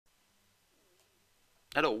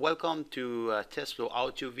Hello, welcome to TestFlow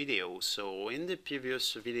how-to video. So in the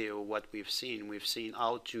previous video, what we've seen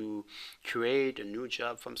how to create a new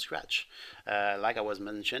job from scratch. Like I was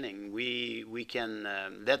mentioning, we can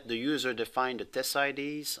let the user define the test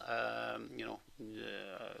IDs,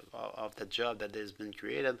 of the job that has been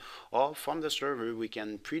created, or from the server we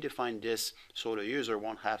can predefine this so the user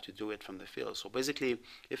won't have to do it from the field. So basically,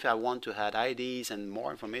 if I want to add IDs and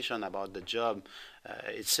more information about the job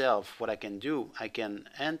itself, what I can do, I can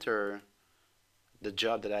enter the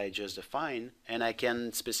job that I just defined, and I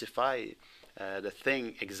can specify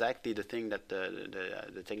exactly the thing that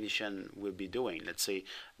the technician will be doing. Let's say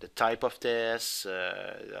the type of tests,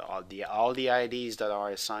 all the IDs that are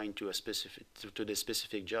assigned to a specific to the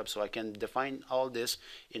specific job. So I can define all this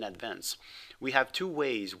in advance. We have two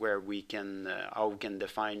ways where we can how we can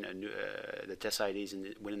define the test IDs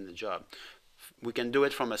within the job. We can do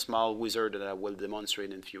it from a small wizard that I will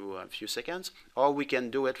demonstrate in a few seconds, or we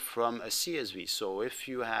can do it from a CSV. So if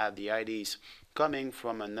you have the IDs coming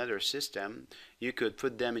from another system, you could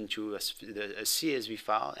put them into a CSV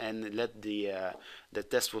file and let the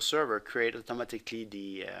TestFlow server create automatically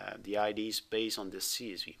the IDs based on this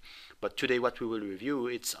CSV. But today, what we will review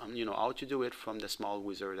it's how to do it from the small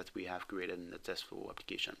wizard that we have created in the TestFlow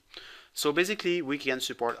application. So basically, we can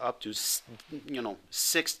support up to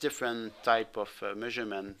 6 different type of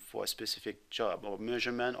measurement for a specific job or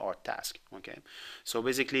measurement or task. Okay, so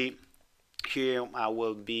basically, here I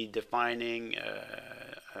will be defining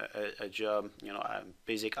a job, a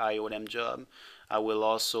basic IOM job. I will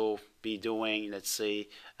also be doing, let's say,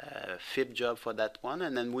 a FIP job for that one,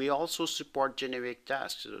 and then we also support generic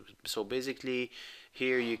tasks. So basically,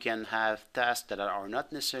 here you can have tasks that are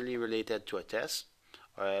not necessarily related to a test.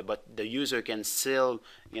 But the user can still,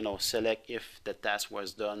 select if the task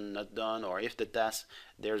was done, not done, or if the task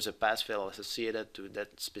there's a pass-fail associated to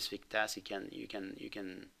that specific task. You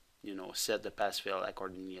can set the pass-fail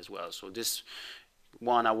accordingly as well. So this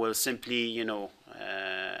one I will simply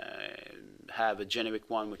have a generic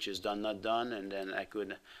one which is done, not done, and then I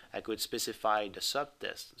could specify the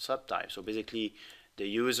subtest subtype. So basically, the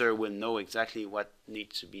user will know exactly what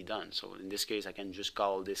needs to be done. So in this case, I can just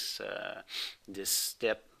call this this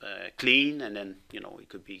step clean, and then it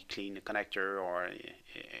could be clean the connector, or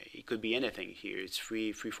it could be anything here. It's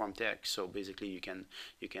free form text. So basically, you can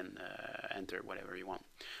enter whatever you want.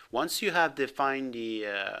 Once you have defined the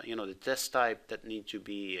the test type that need to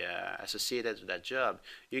be associated to that job,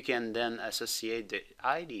 you can then associate the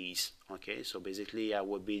IDs. Okay, so basically, I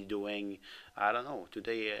would be doing, I don't know,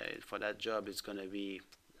 today for that job it's gonna be,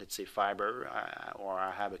 let's say, fiber, or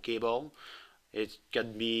I have a cable. It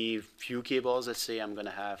could be few cables. Let's say I'm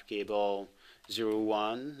gonna have cable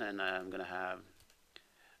 01, and I'm gonna have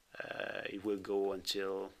it will go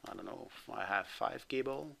until, I don't know, if I have 5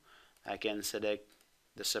 cable. I can select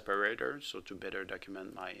the separator, so to better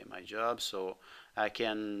document my job. So I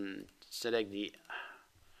can select the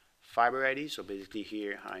fiber ID. So basically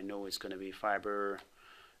here I know it's going to be fiber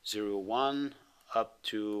 01 up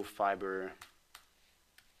to fiber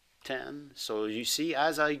 10. So you see,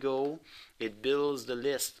 as I go, it builds the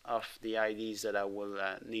list of the IDs that I will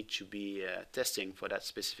need to be testing for that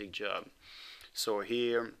specific job. So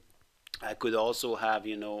here I could also have,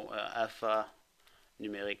 alpha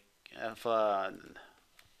numeric, alpha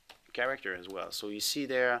character as well. So you see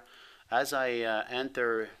there, as I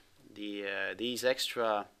enter these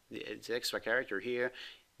extra character here,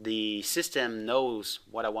 the system knows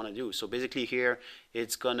what I want to do. So basically here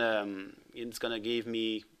it's gonna give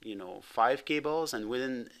me 5 cables, and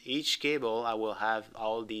within each cable I will have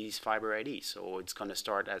all these fiber IDs. So it's gonna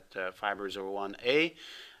start at fiber 01A,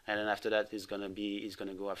 and then after that it's gonna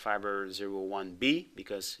go at fiber 01B,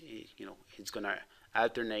 because it's gonna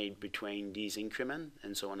alternate between these increments,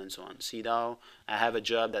 and so on and so on. See, now I have a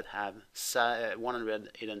job that have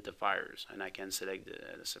 100 identifiers, and I can select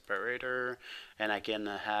the separator, and I can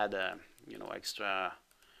add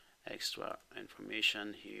extra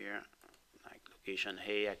information here, like location.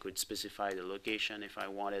 Hey, I could specify the location if I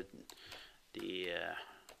wanted the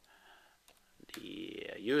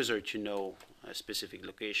user to know a specific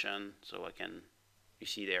location. So I can, you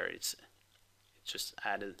see there, it's just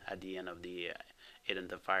added at the end of the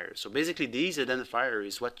identifier. So basically, these identifiers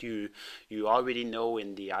is what you already know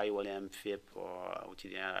in the IOLM, FIP, or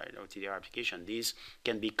OTDR application. These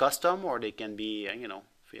can be custom, or they can be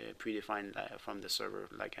predefined from the server,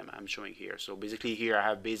 like I'm showing here. So basically, here I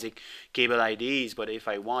have basic cable IDs, but if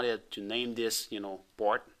I wanted to name this,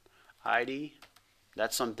 port ID,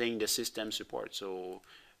 that's something the system supports. So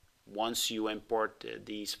once you import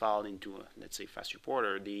these files into, let's say, Fast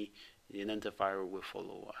Reporter, the identifier will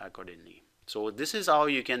follow accordingly. So this is how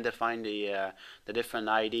you can define the different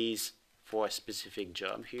IDs for a specific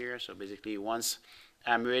job here. So basically, once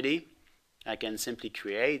I'm ready, I can simply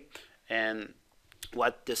create, and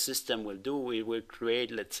what the system will do, it will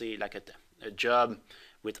create, let's say, like a job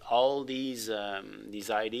with all these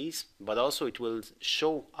IDs, but also it will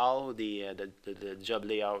show how the job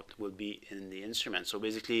layout will be in the instrument. So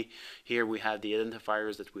basically, here we have the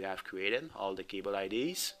identifiers that we have created, all the cable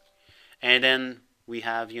IDs, and then we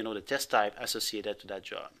have, you know, the test type associated to that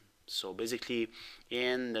job. So basically,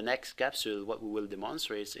 in the next capsule, what we will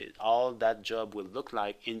demonstrate is all that job will look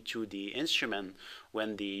like into the instrument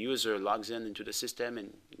when the user logs in into the system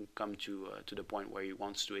and come to the point where he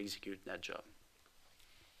wants to execute that job.